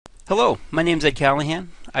Hello, my name is Ed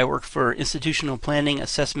Callahan. I work for Institutional Planning,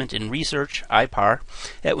 Assessment, and Research, IPAR,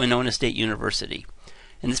 at Winona State University.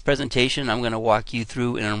 In this presentation, I'm going to walk you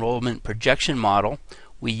through an enrollment projection model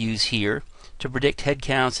we use here to predict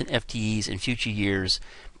headcounts and FTEs in future years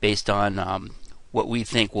based on what we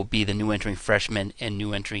think will be the new entering freshmen and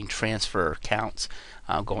new entering transfer counts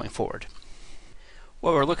going forward.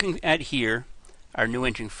 What we're looking at here are new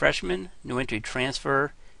entering freshmen, new entering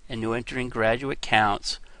transfer, and new entering graduate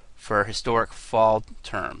counts for historic fall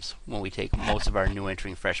terms when we take most of our new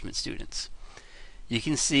entering freshman students. You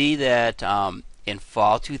can see that in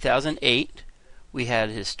fall 2008 we had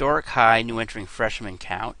a historic high new entering freshman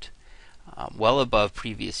count, well above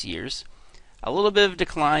previous years. A little bit of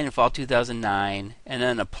decline in fall 2009, and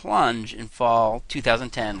then a plunge in fall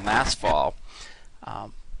 2010, last fall,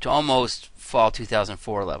 to almost fall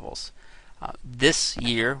 2004 levels. This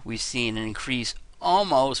year we've seen an increase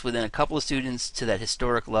almost within a couple of students to that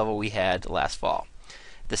historic level we had last fall.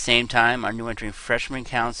 At the same time, our new entering freshman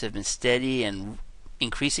counts have been steady and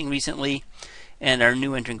increasing recently, and our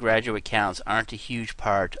new entering graduate counts aren't a huge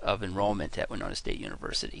part of enrollment at Winona State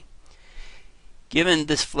University. Given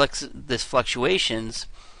this fluctuations,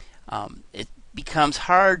 it becomes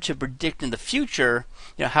hard to predict in the future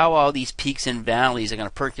how all these peaks and valleys are going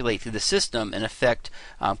to percolate through the system and affect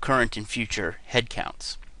current and future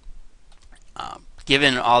headcounts.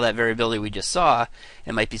 Given all that variability we just saw,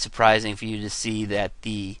 it might be surprising for you to see that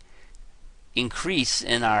the increase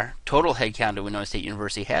in our total headcount at Winona State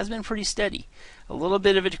University has been pretty steady. A little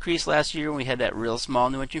bit of a decrease last year when we had that real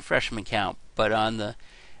small new entering freshman count, but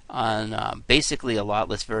on basically a lot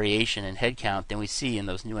less variation in headcount than we see in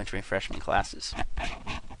those new entering freshman classes.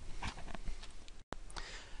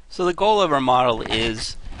 So the goal of our model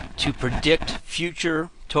is to predict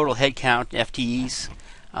future total headcount FTEs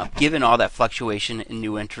given all that fluctuation in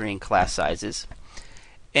new entering class sizes,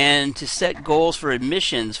 and to set goals for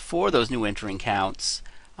admissions for those new entering counts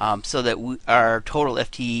so that our total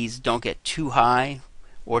FTEs don't get too high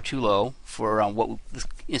or too low for what the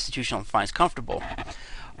institution finds comfortable.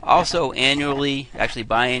 Also annually, actually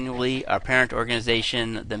biannually, our parent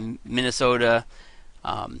organization, the Minnesota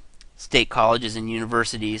State Colleges and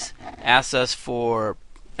Universities, asks us for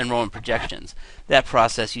enrollment projections. That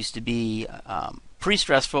process used to be pretty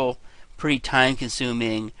stressful, pretty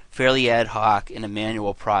time-consuming, fairly ad hoc, and a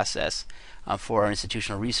manual process for our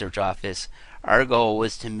institutional research office. Our goal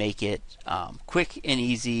was to make it quick and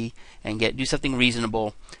easy and do something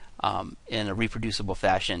reasonable in a reproducible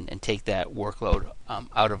fashion and take that workload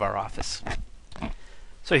out of our office.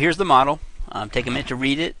 So here's the model. Take a minute to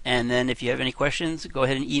read it, and then if you have any questions, go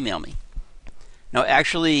ahead and email me. Now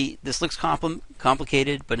actually, this looks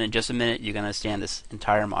complicated, but in just a minute you're going to understand this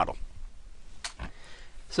entire model.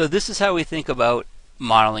 So this is how we think about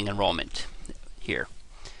modeling enrollment here.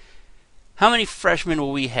 How many freshmen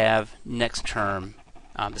will we have next term,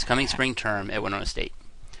 this coming spring term at Winona State?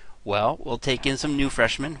 Well, we'll take in some new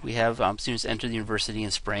freshmen. We have students enter the university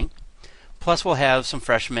in spring. Plus we'll have some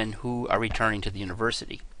freshmen who are returning to the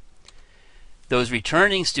university. Those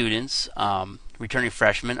returning students, returning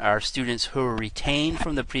freshmen, are students who were retained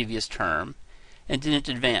from the previous term and didn't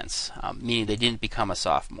advance, meaning they didn't become a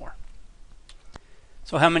sophomore.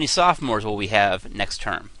 So how many sophomores will we have next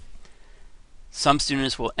term? Some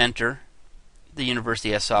students will enter the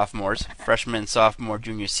university as sophomores. Freshman, sophomore,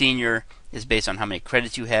 junior, senior is based on how many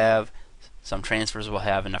credits you have. Some transfers will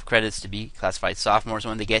have enough credits to be classified sophomores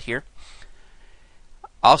when they get here.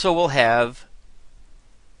 Also we'll have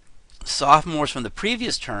sophomores from the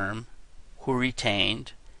previous term who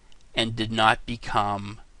retained and did not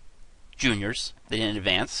become juniors. They didn't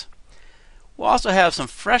advance. We'll also have some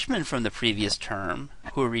freshmen from the previous term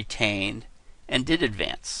who were retained and did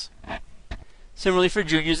advance. Similarly for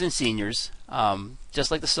juniors and seniors,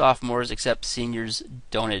 just like the sophomores, except seniors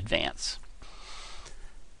don't advance.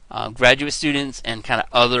 Graduate students and kind of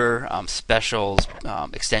other specials,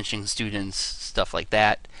 extension students, stuff like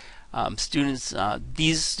that.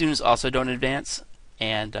 These students also don't advance,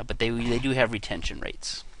 but they do have retention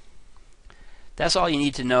rates. That's all you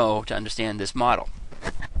need to know to understand this model.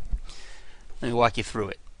 Let me walk you through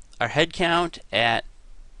it. Our head count at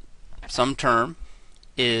some term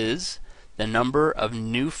is the number of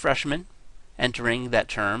new freshmen entering that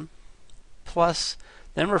term plus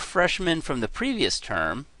the number of freshmen from the previous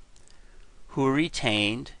term who were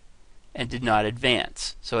retained and did not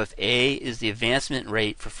advance. So if A is the advancement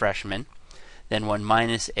rate for freshmen, then 1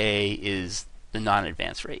 minus A is the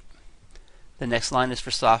non-advance rate. The next line is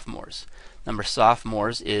for sophomores. Number of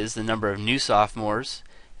sophomores is the number of new sophomores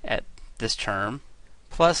at this term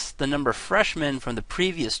plus the number of freshmen from the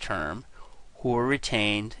previous term who were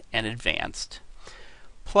retained and advanced,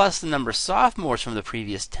 plus the number of sophomores from the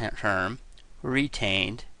previous term were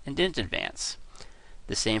retained and didn't advance.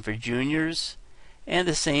 The same for juniors, and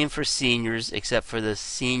the same for seniors, except for the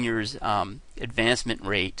seniors' advancement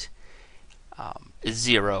rate is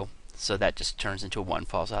 0, so that just turns into a 1,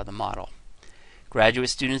 falls out of the model. Graduate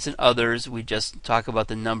students and others, we just talk about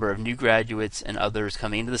the number of new graduates and others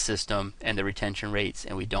coming into the system and the retention rates,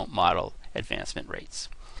 and we don't model advancement rates.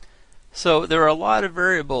 So there are a lot of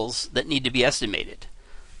variables that need to be estimated.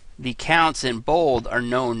 The counts in bold are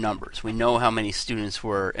known numbers. We know how many students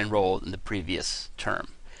were enrolled in the previous term.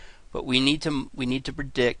 But we need to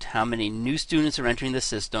predict how many new students are entering the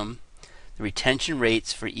system, the retention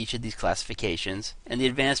rates for each of these classifications, and the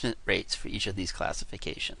advancement rates for each of these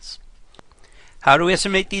classifications. How do we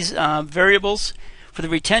estimate these variables? For the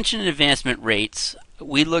retention and advancement rates,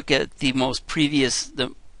 we look at the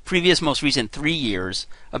previous most recent 3 years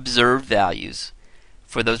observed values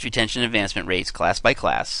for those retention and advancement rates class by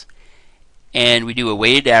class, and we do a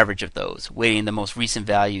weighted average of those, weighting the most recent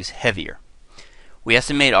values heavier. We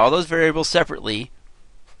estimate all those variables separately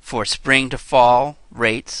for spring to fall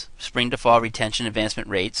rates, spring to fall retention advancement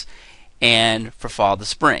rates, and for fall to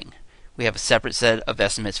spring. We have a separate set of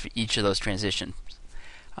estimates for each of those transitions.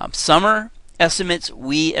 Summer estimates,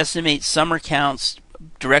 we estimate summer counts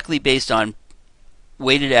directly based on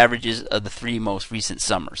weighted averages of the 3 most recent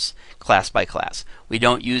summers, class by class. We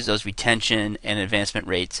don't use those retention and advancement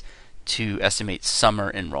rates to estimate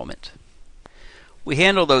summer enrollment. We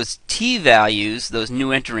handle those T values, those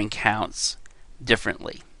new entering counts,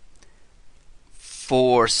 differently.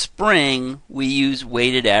 For spring, we use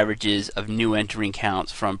weighted averages of new entering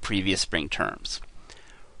counts from previous spring terms.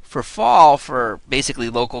 For fall, for basically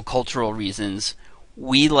local cultural reasons,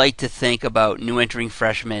 we like to think about new entering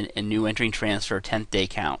freshmen and new entering transfer 10th day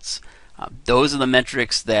counts. Those are the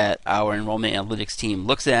metrics that our enrollment analytics team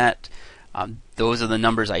looks at. Those are the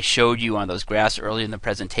numbers I showed you on those graphs earlier in the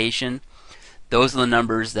presentation. Those are the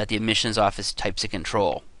numbers that the admissions office attempts to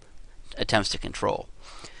control.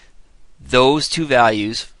 Those 2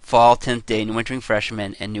 values, fall 10th day new entering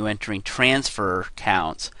freshmen and new entering transfer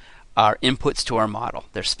counts, are inputs to our model.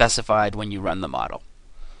 They're specified when you run the model.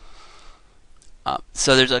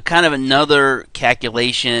 So there's a kind of another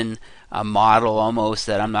calculation model almost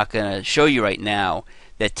that I'm not going to show you right now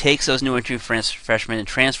that takes those new entering freshmen and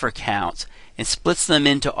transfer counts and splits them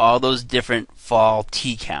into all those different fall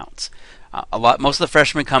T counts. Most of the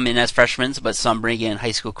freshmen come in as freshmen, but some bring in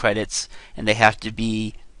high school credits, and they have to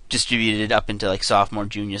be distributed up into like sophomore,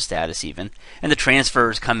 junior status even. And the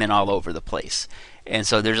transfers come in all over the place. And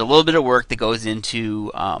so there's a little bit of work that goes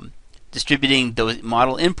into distributing those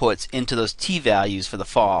model inputs into those T values for the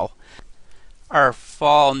fall. Our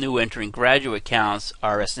fall new entering graduate counts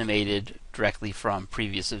are estimated directly from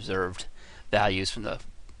previous observed values from the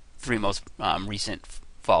 3 most recent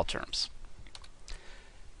fall terms.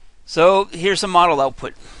 So here's some model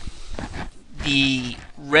output. The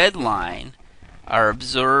red line are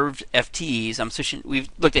observed FTEs. We've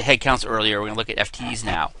looked at head counts earlier. We're going to look at FTEs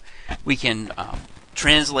now. We can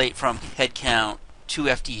translate from head count to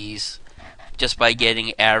FTEs just by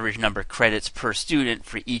getting average number of credits per student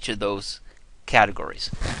for each of those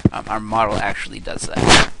categories. Our model actually does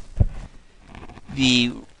that.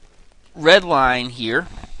 The red line here,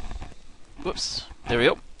 there we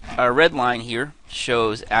go. Our red line here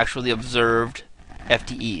shows actually observed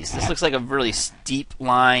FTEs. This looks like a really steep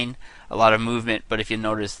line, a lot of movement, but if you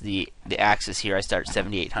notice the axis here, I start at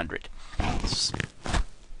 7,800.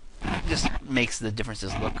 Just makes the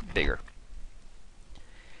differences look bigger.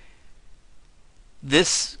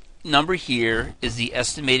 This number here is the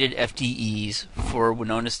estimated FTEs for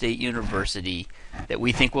Winona State University that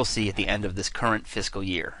we think we'll see at the end of this current fiscal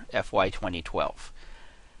year, FY 2012.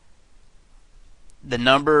 The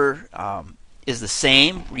number is the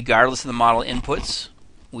same regardless of the model inputs.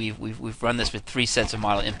 We've run this with 3 sets of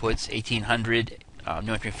model inputs: 1,800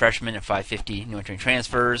 new entering freshmen and 550 new entering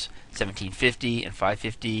transfers, 1,750 and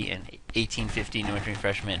 550, and 1,850 new entering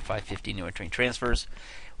freshmen and 550 new entering transfers.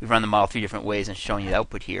 We've run the model 3 different ways and showing you the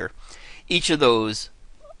output here. Each of those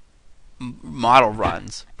model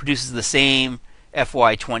runs produces the same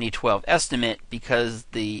FY 2012 estimate because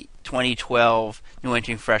the 2012 new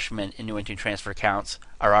entering freshmen and new entering transfer counts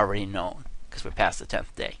are already known because we're past the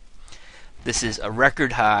 10th day. This is a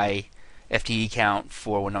record high FTE count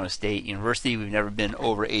for Winona State University. We've never been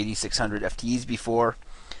over 8,600 FTEs before.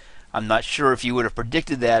 I'm not sure if you would have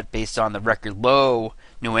predicted that based on the record low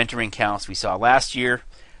new entering counts we saw last year,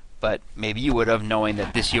 but maybe you would have, knowing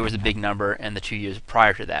that this year was a big number and the 2 years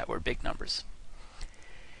prior to that were big numbers.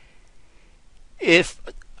 If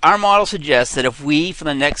our model suggests that if we, for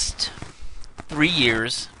the next 3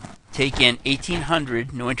 years, take in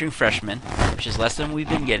 1,800 new entering freshmen, which is less than we've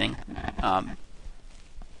been getting,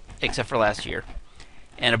 except for last year,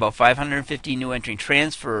 and about 550 new entering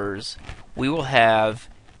transfers, we will have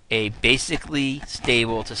a basically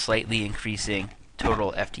stable to slightly increasing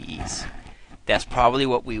total FTEs. That's probably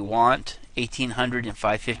what we want. 1,800 and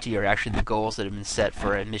 550 are actually the goals that have been set for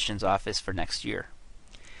our admissions office for next year.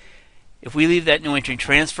 If we leave that new entering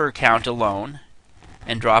transfer count alone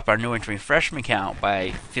and drop our new entering freshman count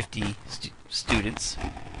by 50 students,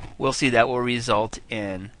 we'll see that will result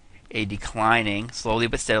in a declining, slowly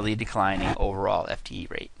but steadily declining overall FTE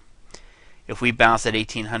rate. If we bounce that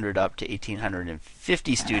 1,800 up to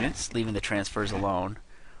 1,850 students, leaving the transfers alone,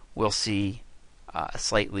 we'll see a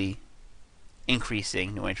slightly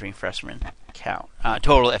increasing new entering freshman count,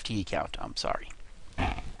 total FTE count.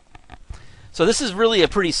 So this is really a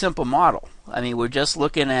pretty simple model. I mean, we're just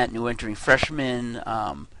looking at new entering freshmen,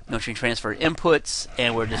 new entering transfer inputs,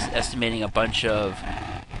 and we're just estimating a bunch of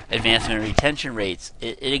advancement and retention rates.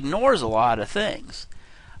 It ignores a lot of things.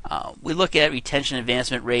 We look at retention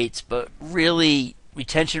advancement rates, but really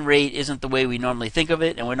retention rate isn't the way we normally think of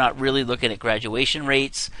it, and we're not really looking at graduation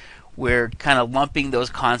rates. We're kind of lumping those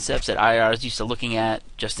concepts that IR is used to looking at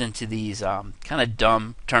just into these kind of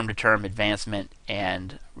dumb term-to-term advancement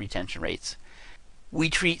and retention rates. We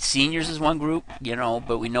treat seniors as one group,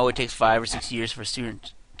 but we know it takes 5 or 6 years for a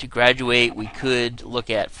student to graduate. We could look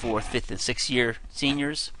at 4th, 5th, and 6th year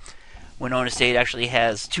seniors. Winona State actually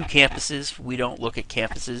has 2 campuses. We don't look at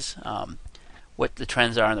campuses, what the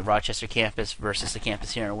trends are on the Rochester campus versus the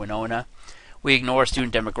campus here in Winona. We ignore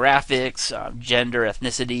student demographics, gender,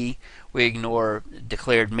 ethnicity. We ignore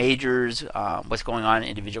declared majors, what's going on in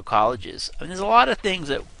individual colleges. I mean, there's a lot of things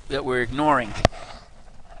that we're ignoring.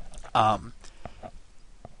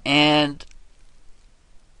 And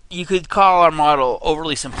you could call our model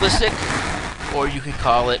overly simplistic, or you could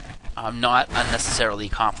call it not unnecessarily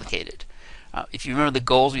complicated. If you remember the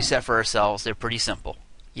goals we set for ourselves, they're pretty simple.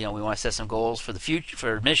 We want to set some goals for the future,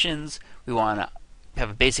 for admissions. We want to have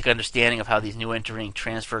a basic understanding of how these new entering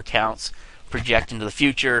transfer counts project into the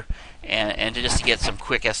future, and just to get some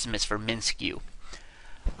quick estimates for min-skew.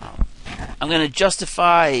 I'm going to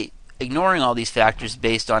justify ignoring all these factors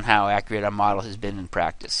based on how accurate our model has been in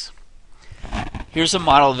practice. Here's some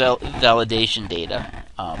model validation data,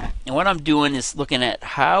 and what I'm doing is looking at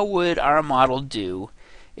how would our model do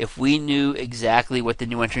if we knew exactly what the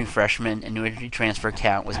new entering freshman and new entering transfer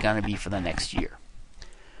count was going to be for the next year.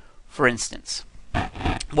 For instance,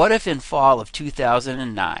 what if in fall of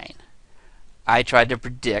 2009 I tried to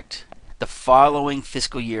predict the following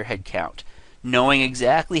fiscal year head count, knowing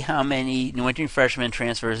exactly how many new entering freshman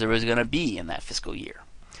transfers there was going to be in that fiscal year?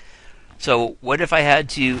 So what if I had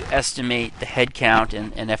to estimate the head count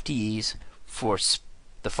and FTEs for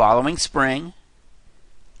the following spring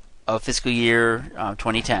of fiscal year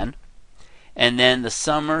 2010, and then the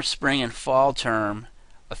summer, spring, and fall term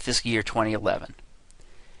of fiscal year 2011?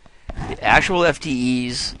 The actual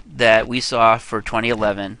FTEs that we saw for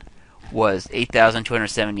 2011 was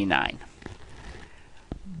 8,279.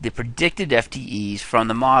 The predicted FTEs from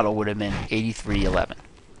the model would have been 8,311.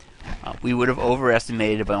 We would have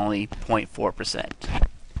overestimated by only 0.4%.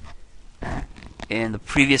 In the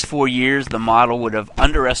previous 4 years, the model would have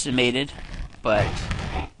underestimated, but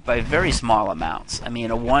by very small amounts. I mean,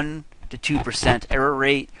 a 1 to 2% error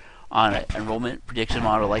rate on an enrollment prediction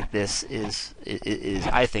model like this is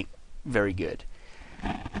I think, very good.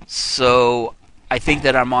 So I think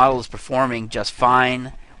that our model is performing just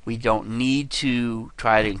fine. We don't need to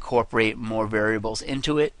try to incorporate more variables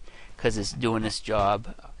into it because it's doing its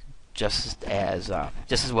job just as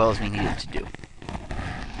well as we need it to do.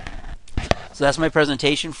 So that's my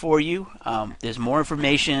presentation for you. There's more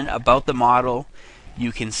information about the model.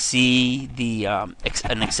 You can see an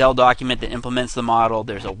Excel document that implements the model.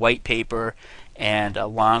 There's a white paper and a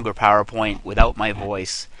longer PowerPoint without my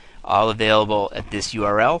voice, all available at this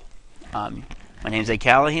URL. My name is Ed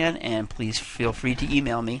Callahan, and please feel free to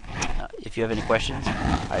email me if you have any questions.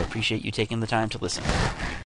 I appreciate you taking the time to listen.